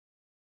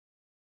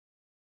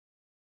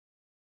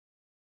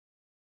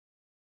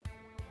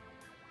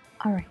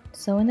Alright,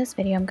 so in this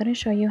video I'm going to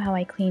show you how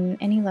I clean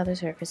any leather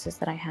surfaces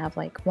that I have,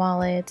 like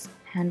wallets,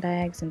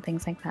 handbags, and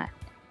things like that.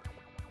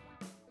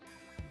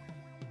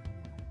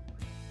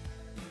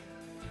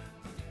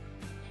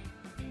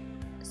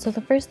 So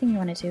the first thing you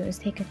want to do is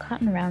take a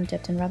cotton round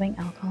dipped in rubbing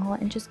alcohol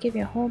and just give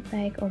your whole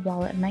bag or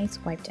wallet a nice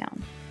wipe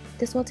down.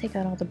 This will take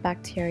out all the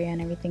bacteria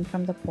and everything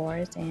from the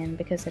pores, and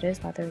because it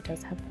is leather, it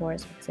does have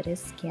pores because it is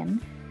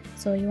skin.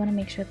 So you want to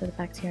make sure that the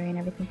bacteria and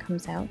everything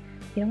comes out.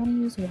 You don't want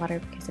to use water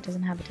because it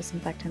doesn't have a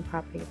disinfectant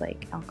property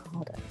like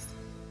alcohol does.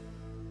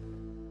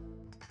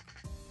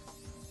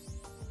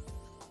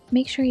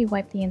 Make sure you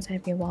wipe the inside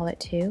of your wallet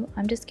too.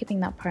 I'm just skipping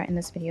that part in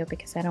this video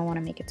because I don't want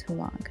to make it too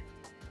long.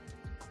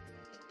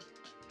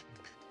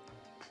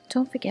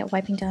 Don't forget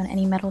wiping down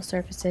any metal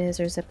surfaces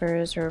or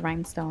zippers or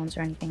rhinestones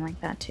or anything like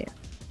that too.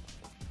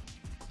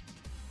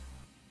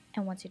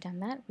 And once you've done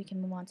that, we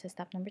can move on to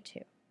step number 2.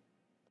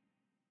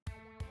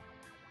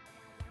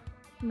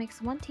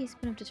 Mix 1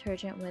 teaspoon of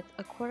detergent with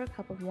a 1/4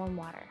 cup of warm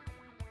water.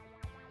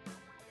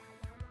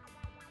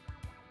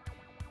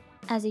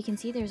 As you can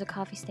see, there's a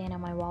coffee stain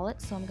on my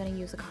wallet, so I'm going to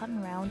use a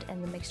cotton round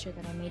and the mixture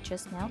that I made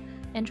just now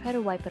and try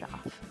to wipe it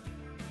off.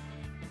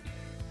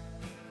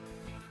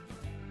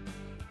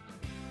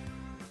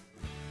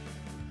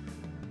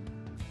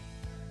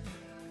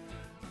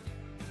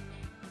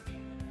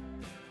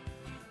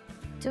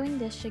 Doing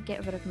this should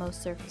get rid of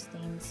most surface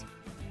stains.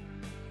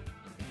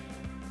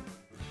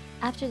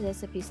 After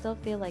this, if you still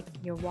feel like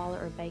your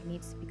wallet or bag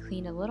needs to be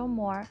cleaned a little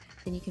more,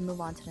 then you can move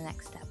on to the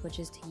next step, which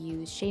is to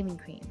use shaving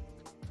cream.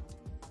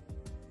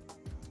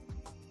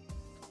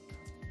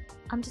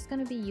 I'm just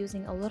going to be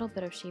using a little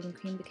bit of shaving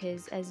cream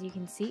because, as you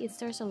can see, it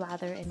starts to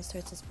lather and it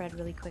starts to spread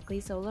really quickly,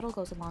 so a little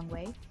goes a long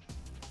way.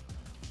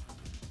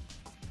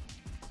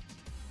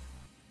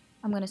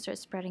 I'm going to start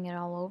spreading it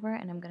all over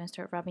and I'm going to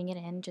start rubbing it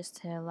in just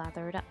to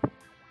lather it up.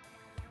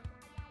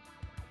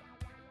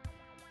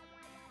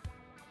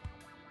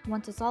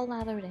 Once it's all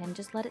lathered in,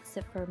 just let it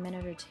sit for a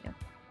minute or 2.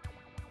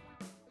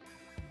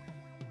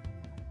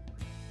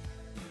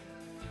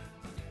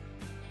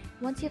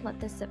 Once you've let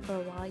this sit for a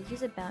while,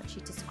 use a bounce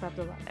sheet to scrub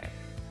the leather.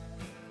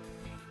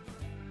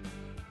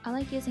 I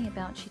like using a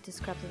bounce sheet to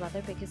scrub the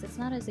leather because it's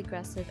not as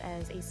aggressive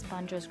as a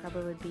sponge or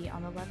scrubber would be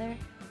on the leather.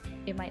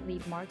 It might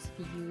leave marks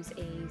if you use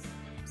a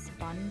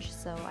sponge,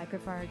 so I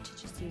prefer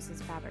to just use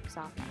this fabric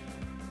softener.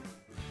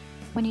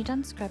 When you're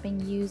done scrubbing,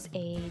 use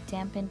a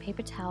dampened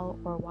paper towel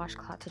or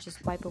washcloth to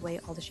just wipe away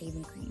all the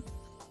shaving cream.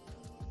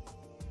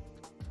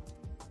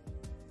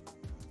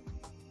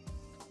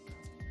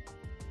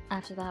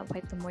 After that,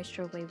 wipe the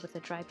moisture away with a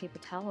dry paper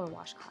towel or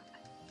washcloth.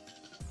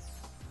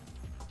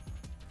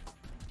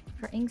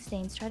 For ink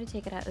stains, try to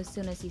take it out as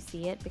soon as you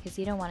see it because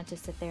you don't want it to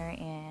sit there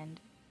and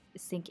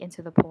sink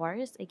into the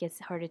pores. It gets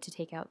harder to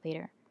take out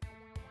later.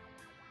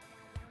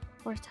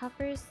 For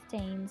tougher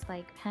stains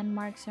like pen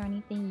marks or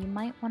anything, you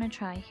might want to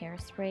try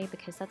hairspray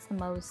because that's the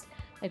most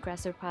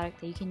aggressive product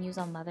that you can use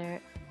on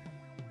leather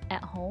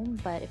at home,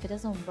 but if it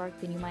doesn't work,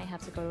 then you might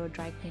have to go to a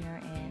dry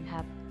cleaner and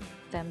have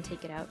them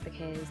take it out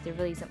because there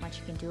really isn't much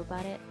you can do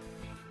about it.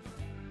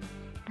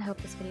 I hope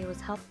this video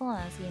was helpful and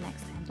I'll see you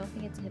next time. Don't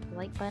forget to hit the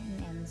like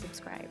button and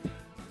subscribe.